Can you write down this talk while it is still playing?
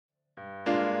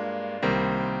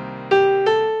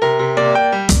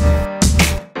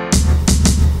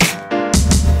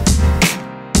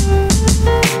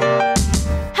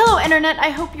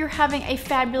hope you're having a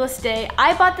fabulous day.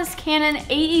 I bought this Canon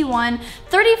AE-1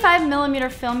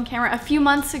 35mm film camera a few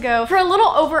months ago for a little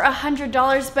over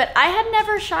 $100, but I had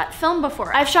never shot film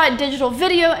before. I've shot digital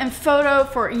video and photo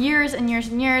for years and years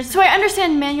and years, so I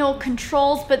understand manual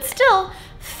controls, but still,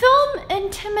 film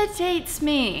intimidates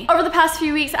me. Over the past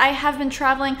few weeks, I have been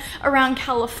traveling around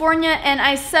California, and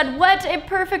I said, what a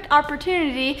perfect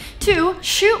opportunity to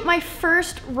shoot my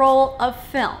first roll of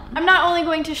film. I'm not only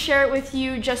going to share it with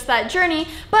you just that journey,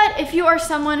 but if you are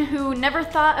someone who never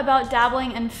thought about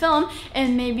dabbling in film,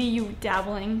 and maybe you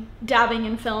dabbing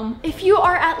in film, if you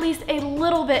are at least a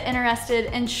little bit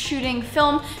interested in shooting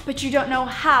film, but you don't know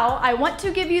how, I want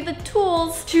to give you the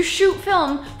tools to shoot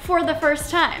film for the first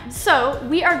time. So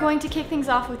we are going to kick things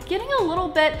off with getting a little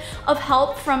bit of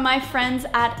help from my friends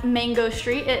at Mango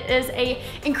Street. It is an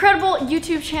incredible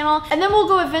YouTube channel, and then we'll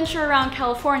go adventure around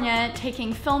California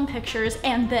taking film pictures,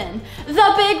 and then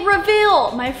the big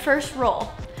reveal, my first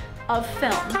roll of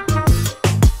film.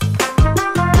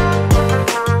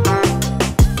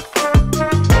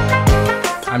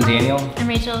 I'm Daniel. I'm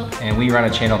Rachel. And we run a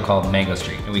channel called Mango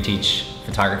Street, and we teach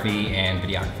photography and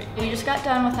videography. We just got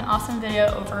done with an awesome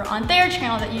video over on their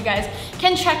channel that you guys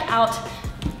can check out.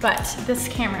 But this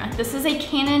camera, this is a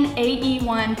Canon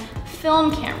AE-1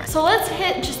 film camera. So let's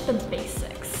hit just the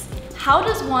basics. How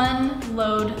does one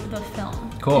load the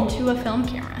film into a film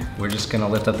camera? We're just gonna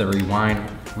lift up the rewind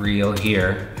reel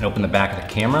here and open the back of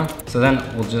the camera. So then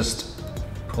we'll just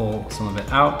pull some of it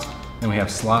out. Then we have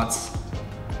slots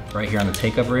right here on the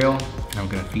take-up reel, and I'm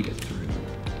gonna feed it through.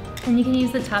 And you can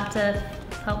use the top to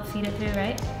help feed it through,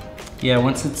 right? Yeah,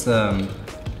 once it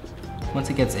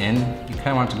gets in, you kind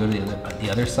of want to go to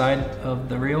the other side of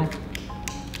the reel,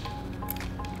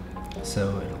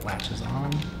 so it latches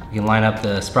on. You can line up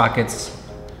the sprockets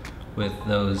with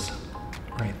those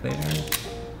right there,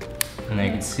 and then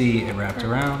you can see it wrapped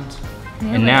around.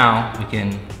 And now we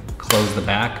can close the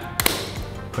back,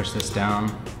 push this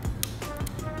down,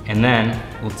 and then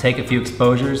we'll take a few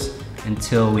exposures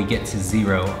until we get to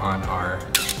 0 on our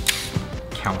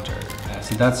counter.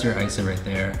 So that's your ISO right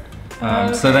there.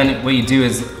 So then what you do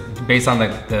is, based on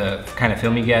the kind of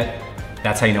film you get,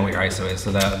 that's how you know what your ISO is.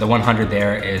 So the 100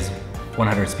 there is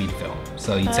 100 speed film.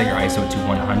 So you'd set your ISO to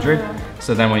 100.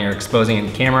 So then when you're exposing in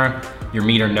the camera, your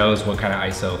meter knows what kind of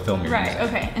ISO film you're using. Right,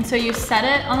 okay. And so you set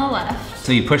it on the left.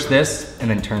 So you push this and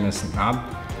then turn this knob.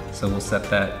 So we'll set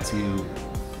that to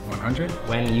 100.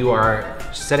 When you are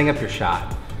setting up your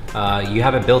shot, you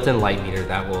have a built-in light meter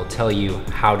that will tell you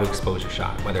how to expose your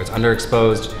shot, whether it's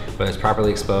underexposed, whether it's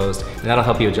properly exposed, and that'll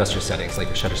help you adjust your settings, like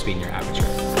your shutter speed and your aperture.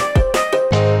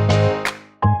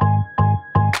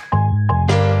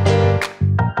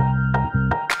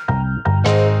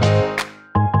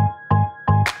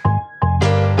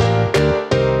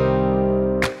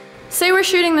 Say we're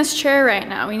shooting this chair right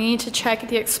now. We need to check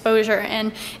the exposure,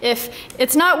 and if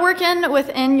it's not working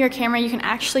within your camera, you can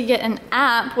actually get an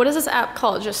app. What is this app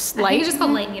called? Just light? I think it's just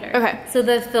called Light Meter. Okay. So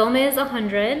the film is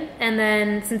 100, and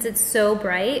then since it's so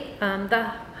bright,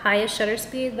 the highest shutter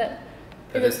speed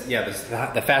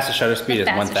the fastest shutter speed is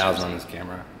 1000 on this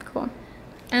camera. Cool.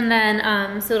 And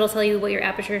then, so it'll tell you what your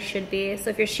aperture should be. So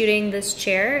if you're shooting this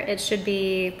chair, it should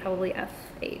be probably f8.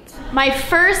 My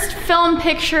first film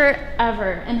picture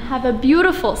ever, and have a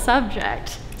beautiful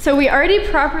subject. So we already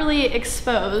properly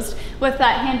exposed with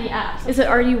that handy app. Is it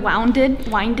already winded?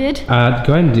 Go ahead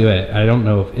and do it. I don't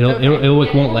know if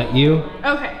it won't let you.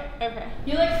 Okay.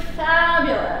 You look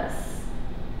fabulous.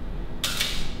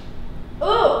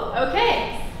 Ooh,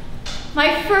 okay.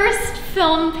 My first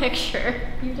film picture.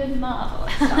 You did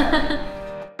not. Sorry.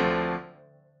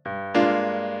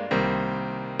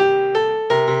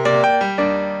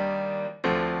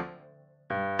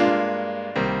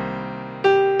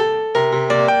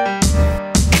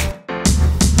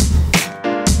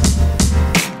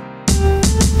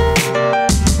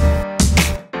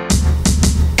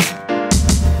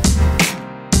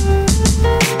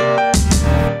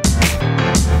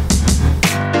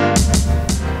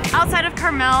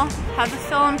 Have the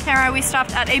film camera. We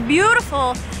stopped at a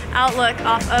beautiful outlook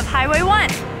off of Highway 1.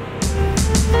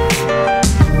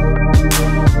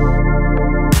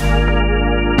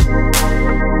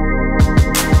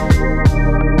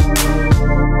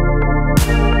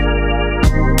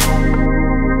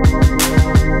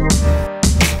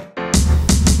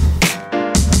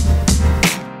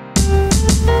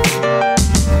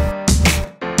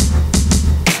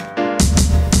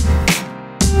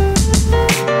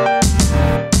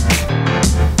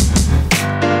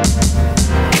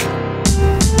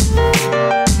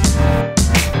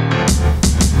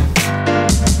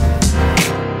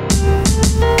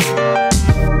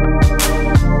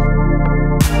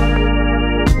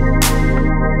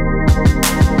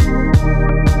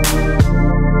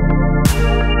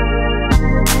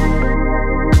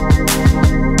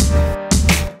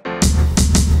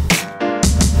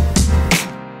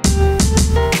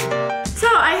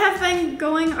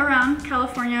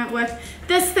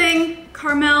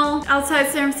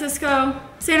 outside San Francisco,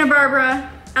 Santa Barbara,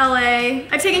 LA.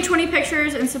 I've taken 20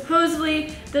 pictures and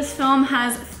supposedly this film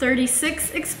has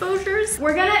 36 exposures.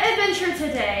 We're gonna adventure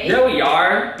today. There we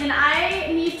are. And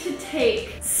I need to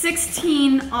take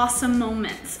 16 awesome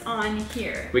moments on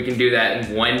here. We can do that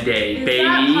in one day, baby. Is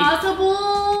that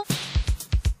possible?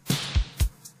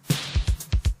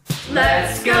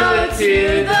 Let's go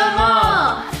to the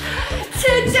mall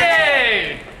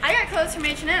today. I got clothes from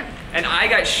H&M. And I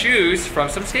got shoes from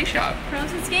some skate shop. From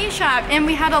some skate shop. And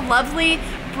we had a lovely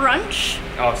brunch.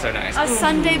 Oh, so nice. A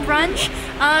Sunday brunch.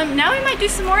 Now we might do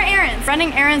some more errands.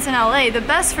 Running errands in LA, the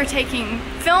best for taking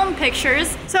film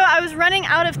pictures. So I was running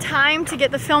out of time to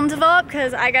get the film developed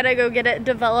because I gotta go get it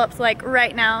developed like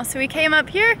right now. So we came up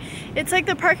here. It's like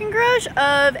the parking garage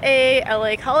of a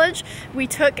LA college. We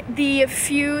took the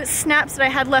few snaps that I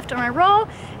had left on my roll.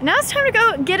 Now it's time to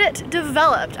go get it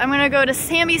developed. I'm gonna go to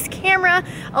Sammy's Camera.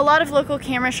 A lot of local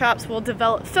camera shops will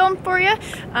develop film for you.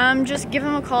 Just give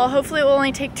them a call. Hopefully it will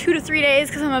only take 2 to 3 days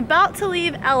because I'm about to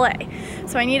leave LA.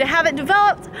 So I need to have it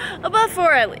developed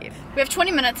before I leave. We have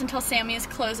 20 minutes until Sammy's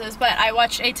closes, but I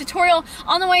watched a tutorial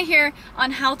on the way here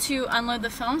on how to unload the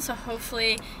film, so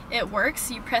hopefully it works.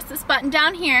 You press this button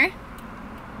down here.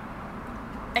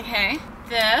 Okay,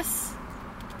 this,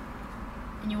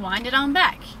 and you wind it on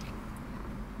back.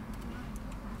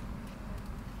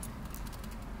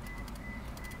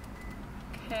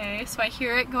 Okay, so I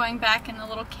hear it going back in the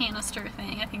little canister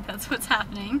thing. I think that's what's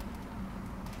happening.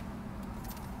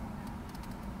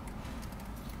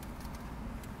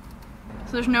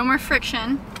 So there's no more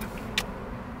friction.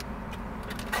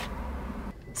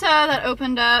 So that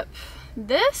opened up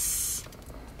this.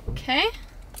 Okay.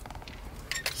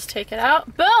 Just take it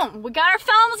out. Boom! We got our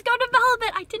film. Let's go develop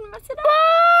it. I didn't mess it up.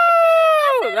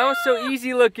 Whoa! That was so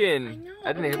easy looking. I know.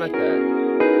 I didn't expect that.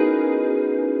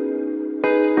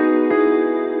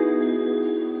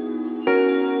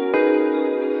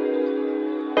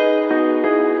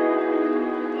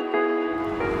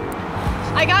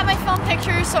 I got my film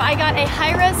pictures, so I got a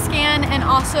high-res scan and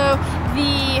also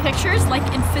the pictures like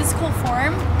in physical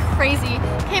form. Crazy.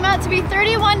 Came out to be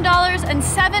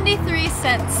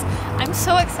 $31.73. I'm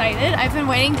so excited. I've been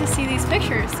waiting to see these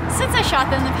pictures since I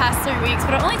shot them the past 3 weeks,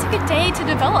 but it only took a day to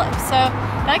develop, so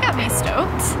that got me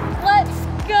stoked. Let's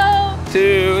go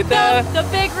To the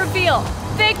big reveal.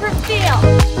 Big reveal.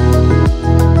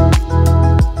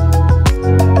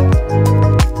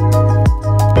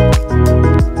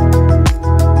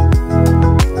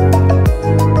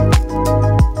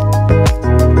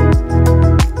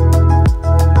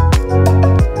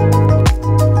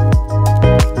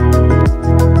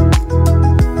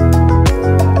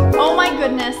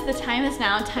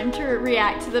 Time to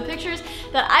react to the pictures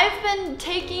that I've been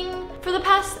taking for the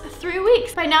past 3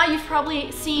 weeks. By now you've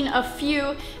probably seen a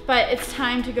few, but it's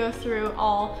time to go through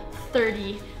all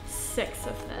 36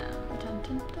 of them. Dun,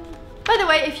 dun, dun. By the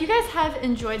way, if you guys have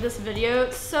enjoyed this video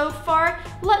so far,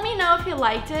 let me know if you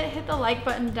liked it. Hit the like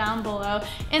button down below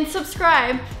and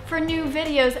subscribe for new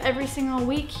videos every single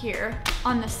week here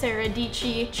on the Sara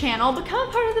Dietschy channel. Become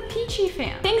a part of the Peachy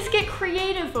fam. Things get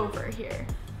creative over here.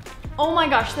 Oh my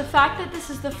gosh, the fact that this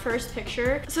is the first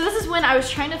picture. So this is when I was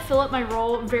trying to fill up my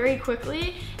roll very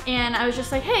quickly and I was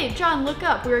just like, hey, John, look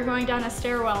up. We were going down a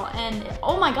stairwell and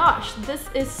oh my gosh, this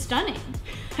is stunning.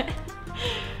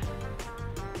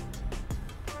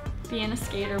 Being a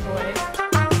skater boy.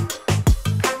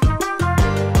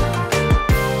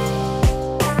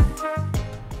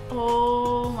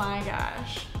 Oh my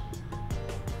gosh.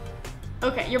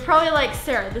 Okay, you're probably like,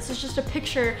 Sara, this is just a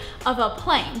picture of a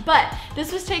plane, but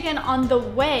this was taken on the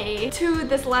way to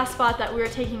this last spot that we were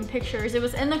taking pictures. It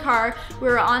was in the car, we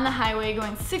were on the highway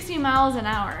going 60 miles an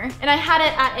hour, and I had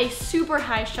it at a super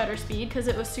high shutter speed because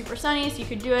it was super sunny, so you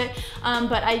could do it,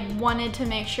 but I wanted to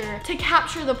make sure to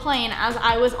capture the plane as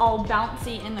I was all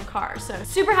bouncy in the car. So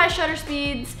super high shutter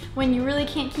speeds when you really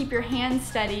can't keep your hands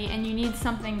steady and you need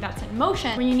something that's in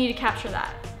motion when you need to capture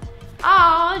that.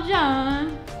 Aw,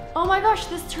 John. Oh my gosh,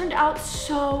 this turned out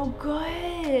so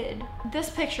good. This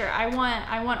picture, I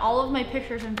want all of my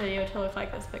pictures and video to look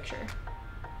like this picture.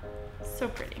 So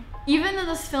pretty. Even though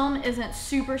this film isn't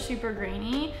super, super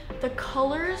grainy, the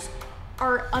colors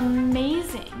are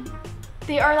amazing.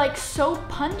 They are like so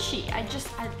punchy.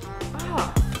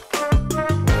 Oh.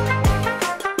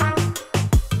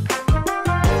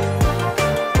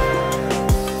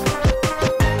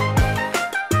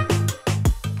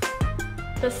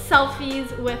 The selfies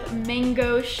with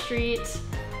Mango Street.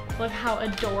 look how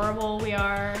adorable we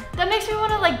are. That makes me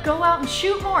want to like go out and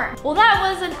shoot more. Well, that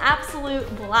was an absolute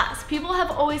blast. People have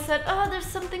always said, oh, there's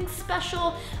something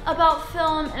special about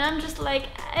film, and I'm just like,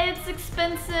 it's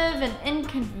expensive and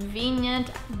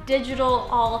inconvenient, digital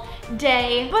all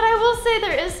day. But I will say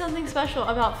there is something special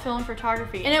about film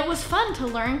photography, and it was fun to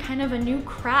learn kind of a new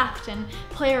craft and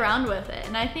play around with it.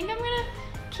 And I think I'm gonna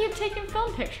keep taking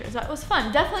film pictures. That was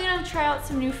fun. Definitely gonna try out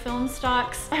some new film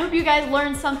stocks. I hope you guys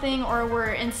learned something or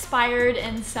were inspired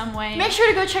in some way. Make sure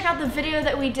to go check out the video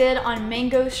that we did on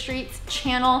Mango Street's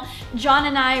channel. John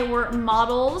and I were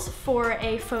models for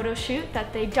a photo shoot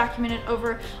that they documented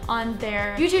over on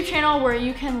their YouTube channel, where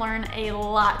you can learn a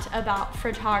lot about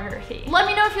photography. Let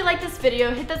me know if you like this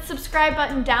video. Hit that subscribe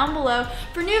button down below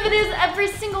for new videos every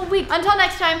single week. Until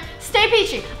next time, stay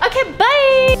peachy. Okay,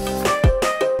 bye!